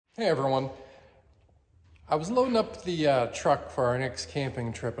Hey everyone. I was loading up the truck for our next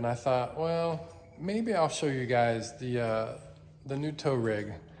camping trip and I thought, well, maybe I'll show you guys the new tow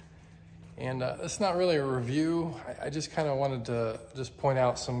rig. And it's not really a review. I just kind of wanted to just point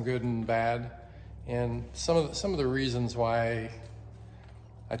out some good and bad and some of the reasons why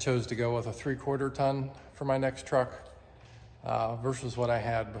I chose to go with a 3/4 ton for my next truck versus what I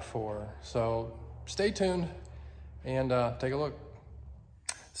had before. So stay tuned and take a look.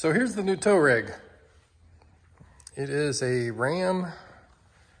 So here's the new tow rig. It is a Ram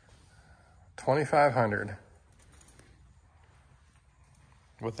 2500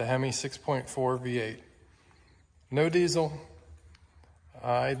 with the Hemi 6.4 V8. No diesel.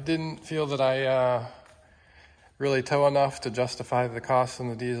 I didn't feel that I really tow enough to justify the cost on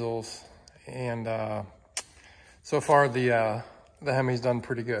the diesels, and so far the Hemi's done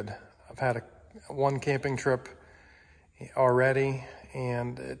pretty good. I've had one camping trip already,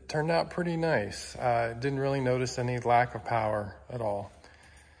 and it turned out pretty nice. I didn't really notice any lack of power at all.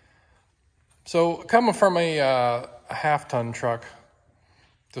 So coming from a half-ton truck,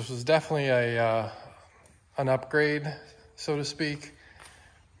 this was definitely an upgrade, so to speak.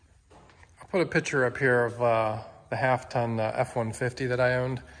 I'll put a picture up here of the half-ton F-150 that I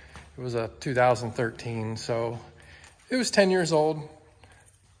owned. It was a 2013, so it was 10 years old,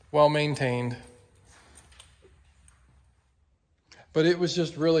 well maintained. But it was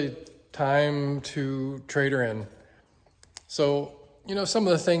just really time to trade her in. So, you know, some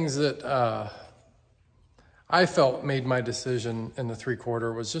of the things that I felt made my decision in the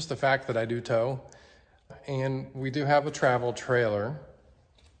 3/4 was just the fact that I do tow. And we do have a travel trailer.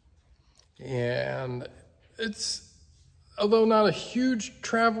 And it's, although not a huge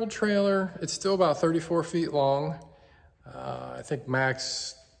travel trailer, it's still about 34 feet long. I think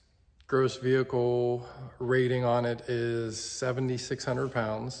max gross vehicle rating on it is 7,600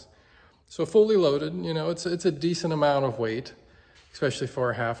 pounds. So fully loaded, you know, it's a decent amount of weight, especially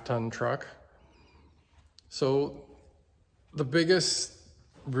for a half-ton truck. So the biggest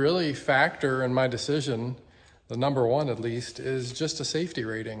really factor in my decision, the number one at least, is just a safety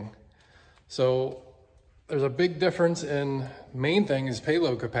rating. So there's a big difference in, main thing is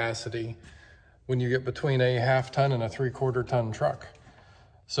payload capacity when you get between a half-ton and a 3/4 ton truck.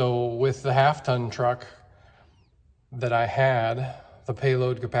 So with the half-ton truck that I had, the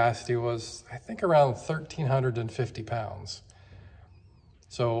payload capacity was, I think, around 1,350 pounds.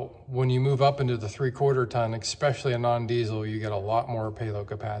 So when you move up into the 3/4 ton, especially a non-diesel, you get a lot more payload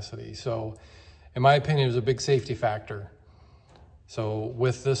capacity. So in my opinion, it was a big safety factor. So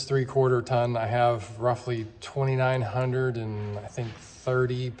with this 3/4 ton, I have roughly 2,900 and I think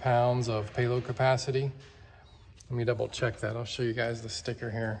 30 pounds of payload capacity. Let me double check that. I'll show you guys the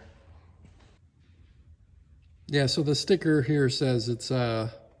sticker here. Yeah, so the sticker here says it's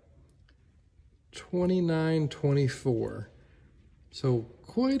 2924. So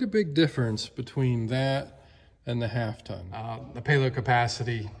quite a big difference between that and the half-ton. The payload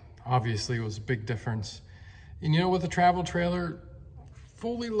capacity obviously was a big difference. And you know, with the travel trailer,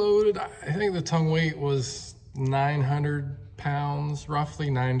 fully loaded, I think the tongue weight was 900 pounds, roughly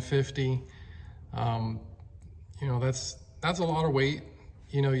 950. You know, that's a lot of weight.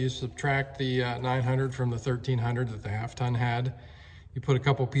 You know, you subtract the 900 from the 1,300 that the half-ton had. You put a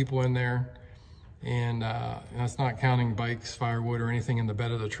couple people in there, and that's not counting bikes, firewood, or anything in the bed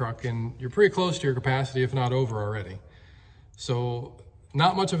of the truck, and you're pretty close to your capacity, if not over already. So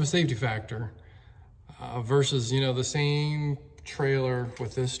not much of a safety factor versus, you know, the same trailer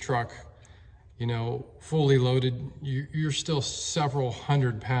with this truck, you know, fully loaded, you're still several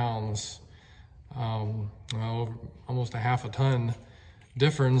hundred pounds, well, almost a half a ton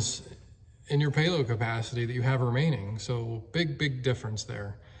difference in your payload capacity that you have remaining. So big difference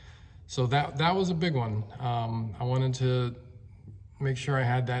there. So that was a big one. I wanted to make sure I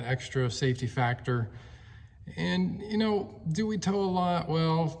had that extra safety factor. And, you know, do we tow a lot?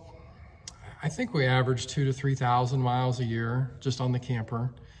 Well, I think we average 2,000 to 3,000 miles a year just on the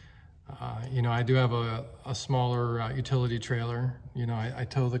camper. You know, I do have a smaller utility trailer. You know, I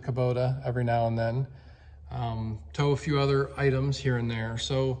tow the Kubota every now and then. Tow a few other items here and there.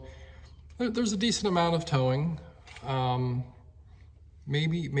 So there's a decent amount of towing.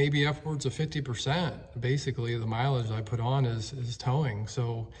 Maybe upwards of 50%, basically, the mileage I put on is towing.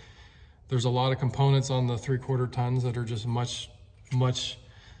 So there's a lot of components on the 3/4 tons that are just much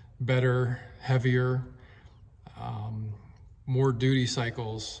better, heavier, more duty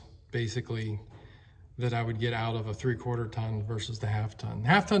cycles, basically, that I would get out of a 3/4 ton versus the half-ton.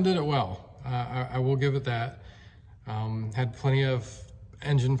 Half-ton did it well. I will give it that. Had plenty of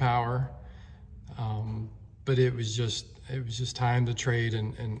engine power, but it was just just time to trade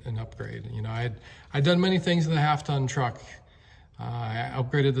and upgrade. You know, I'd done many things in the half-ton truck. I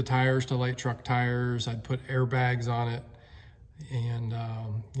upgraded the tires to light truck tires. I'd put airbags on it, and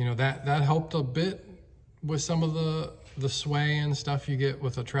you know, that helped a bit with some of the sway and stuff you get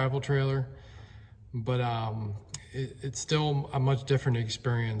with a travel trailer. But it's still a much different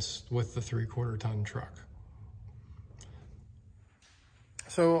experience with the 3/4 ton truck.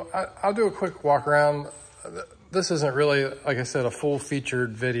 So I'll do a quick walk around. This isn't really, like I said, a full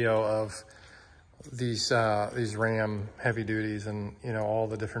featured video of these Ram heavy duties and, you know, all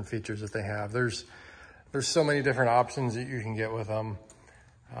the different features that they have. There's so many different options that you can get with them.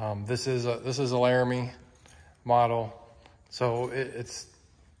 This is a Laramie model, so it's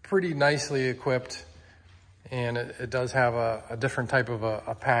pretty nicely equipped, and it does have a different type of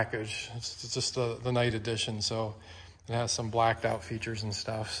a package. It's just the night edition, so it has some blacked out features and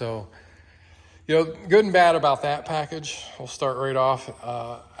stuff. So, you know, good and bad about that package. We'll start right off.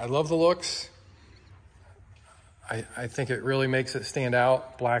 I love the looks. I think it really makes it stand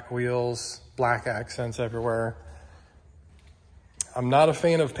out. Black wheels, black accents everywhere. I'm not a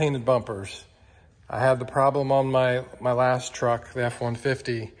fan of painted bumpers. I had the problem on my last truck, the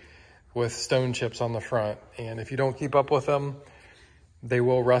F-150, with stone chips on the front. And if you don't keep up with them, they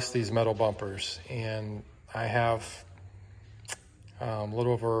will rust these metal bumpers. And I have a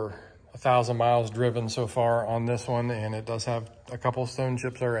little over 1,000 miles driven so far on this one, and it does have a couple stone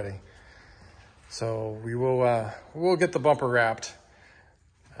chips already. So we'll get the bumper wrapped,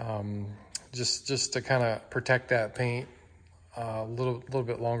 just to kind of protect that paint. A little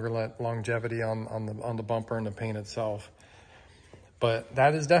bit longer longevity on the bumper and the paint itself. But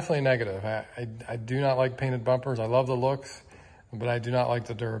that is definitely negative. I do not like painted bumpers. I love the looks, but I do not like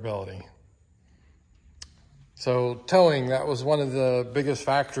the durability. So towing, that was one of the biggest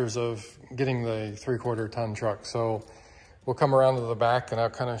factors of getting the 3/4 ton truck. So we'll come around to the back and I'll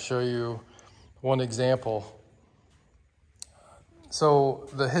kind of show you one example. So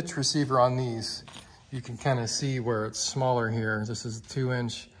the hitch receiver on these, you can kind of see where it's smaller here. This is a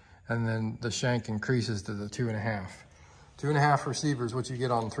 2-inch, and then the shank increases to the 2.5. 2.5 receivers, which you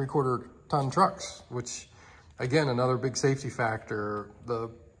get on 3/4 ton trucks, which again, another big safety factor. The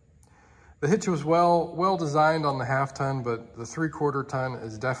hitch was well designed on the half-ton, but the 3/4 ton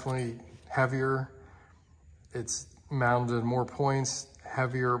is definitely heavier. It's mounted more points,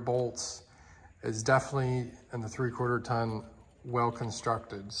 heavier bolts. It's definitely in the 3/4 ton well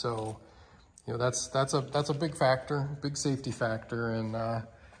constructed. So, you know, that's a big factor, big safety factor, and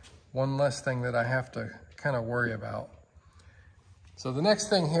one less thing that I have to kind of worry about. So the next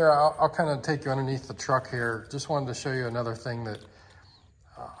thing here, I'll kind of take you underneath the truck here. Just wanted to show you another thing that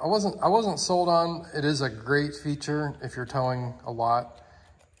I wasn't sold on. It is a great feature if you're towing a lot.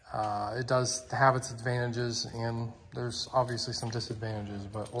 It does have its advantages, and there's obviously some disadvantages,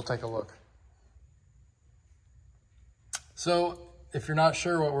 but we'll take a look. So if you're not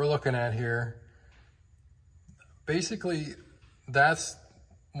sure what we're looking at here, basically that's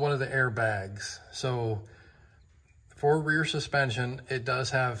one of the airbags. So for rear suspension, it does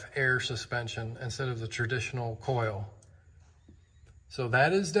have air suspension instead of the traditional coil. So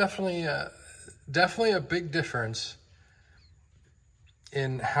that is definitely a big difference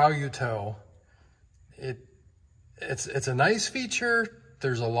in how you tow. It's a nice feature.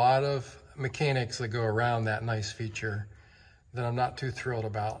 There's a lot of mechanics that go around that nice feature that I'm not too thrilled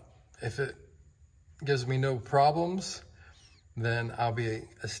about. If it gives me no problems, then I'll be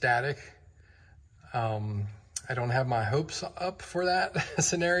ecstatic. I don't have my hopes up for that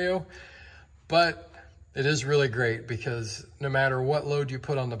scenario, but it is really great because no matter what load you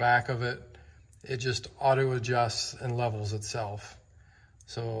put on the back of it, it just auto adjusts and levels itself.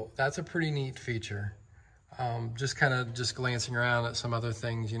 So that's a pretty neat feature. Just glancing around at some other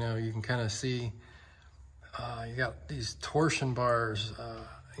things, you know, you can kind of see you got these torsion bars.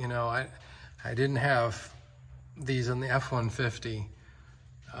 You know, I didn't have these in the F-150.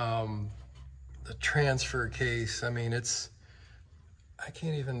 The transfer case, I mean, I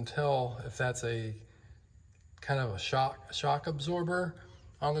can't even tell if that's a kind of a shock absorber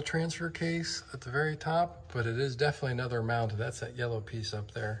on the transfer case at the very top, but it is definitely another mounted. That's that yellow piece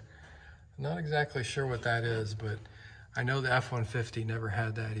up there. I'm not exactly sure what that is, but I know the F-150 never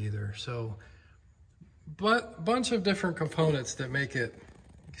had that either. So, but bunch of different components that make it,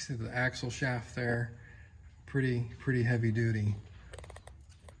 you see the axle shaft there, pretty heavy duty.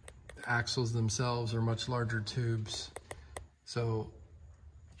 The axles themselves are much larger tubes. So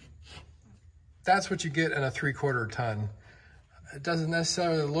that's what you get in a 3/4 ton. It doesn't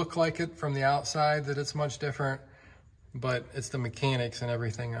necessarily look like it from the outside that it's much different, but it's the mechanics and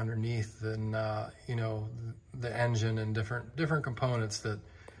everything underneath, and you know, the engine and different components that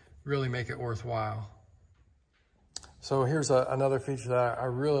really make it worthwhile. So here's another feature that I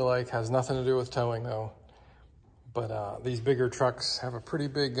really like. Has nothing to do with towing though, but these bigger trucks have a pretty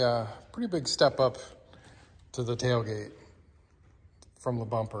big step up to the tailgate from the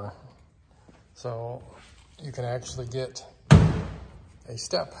bumper. So you can actually get a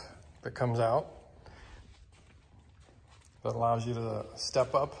step that comes out that allows you to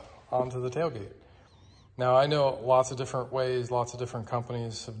step up onto the tailgate. Now, I know lots of different ways, lots of different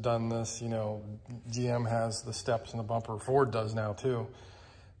companies have done this. You know, GM has the steps in the bumper. Ford does now too.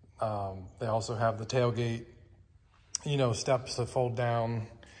 They also have the tailgate, you know, steps that fold down,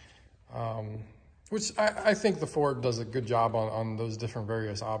 which I think the Ford does a good job on those different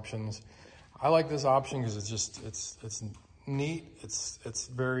various options. I like this option because it's neat, it's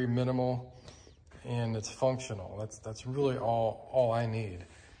very minimal, and it's functional. That's really all I need.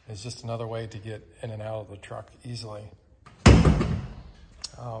 It's just another way to get in and out of the truck easily.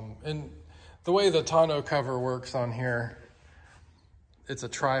 And the way the tonneau cover works on here, it's a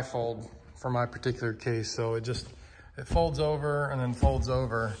tri-fold for my particular case. So it folds over and then folds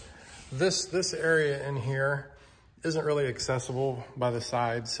over. This area in here isn't really accessible by the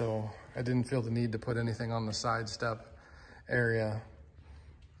side, so I didn't feel the need to put anything on the side step area.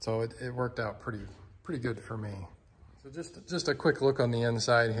 So it worked out pretty good for me. So just a quick look on the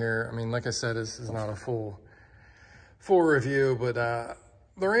inside here. I mean, like I said, this is not a full review, but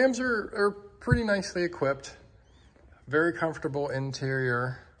the Rams are pretty nicely equipped. Very comfortable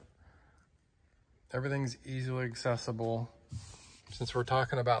interior. Everything's easily accessible. Since we're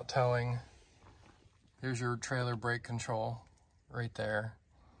talking about towing, here's your trailer brake control right there.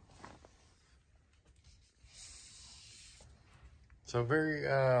 So very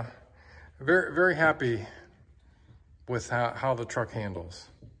happy with how the truck handles,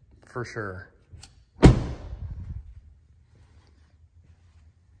 for sure.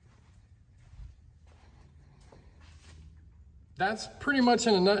 That's pretty much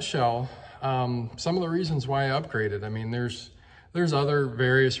in a nutshell some of the reasons why I upgraded. I mean, there's other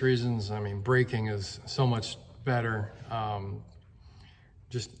various reasons. I mean, braking is so much better.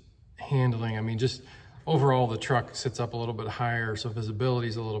 Just handling, I mean, just overall the truck sits up a little bit higher, so visibility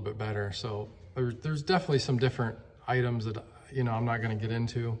is a little bit better. So there's definitely some different items that, you know, I'm not going to get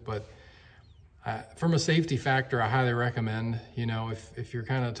into, but from a safety factor, I highly recommend, you know, if you're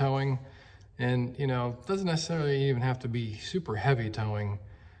kind of towing, and, you know, it doesn't necessarily even have to be super heavy towing,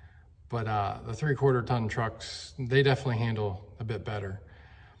 but the 3/4 ton trucks, they definitely handle a bit better.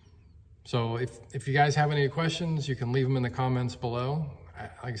 So if you guys have any questions, you can leave them in the comments below.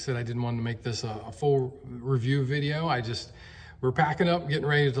 Like I said, I didn't want to make this a full review video. We're packing up, getting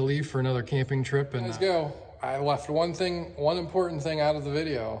ready to leave for another camping trip, and let's go. I left one important thing out of the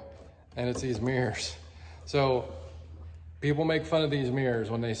video, and it's these mirrors. So people make fun of these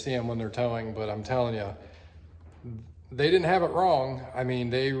mirrors when they see them when they're towing, but I'm telling you, they didn't have it wrong. I mean,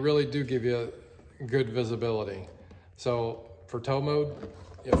 they really do give you good visibility. So for tow mode,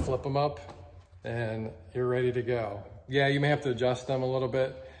 you flip them up and you're ready to go. Yeah, you may have to adjust them a little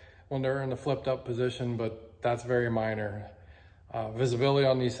bit when they're in the flipped up position, but that's very minor. Visibility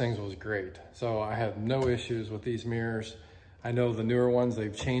on these things was great. So I had no issues with these mirrors. I know the newer ones,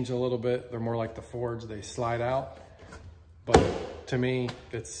 they've changed a little bit. They're more like the Fords, they slide out. But to me,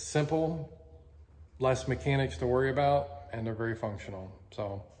 it's simple, less mechanics to worry about, and they're very functional.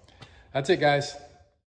 So that's it, guys.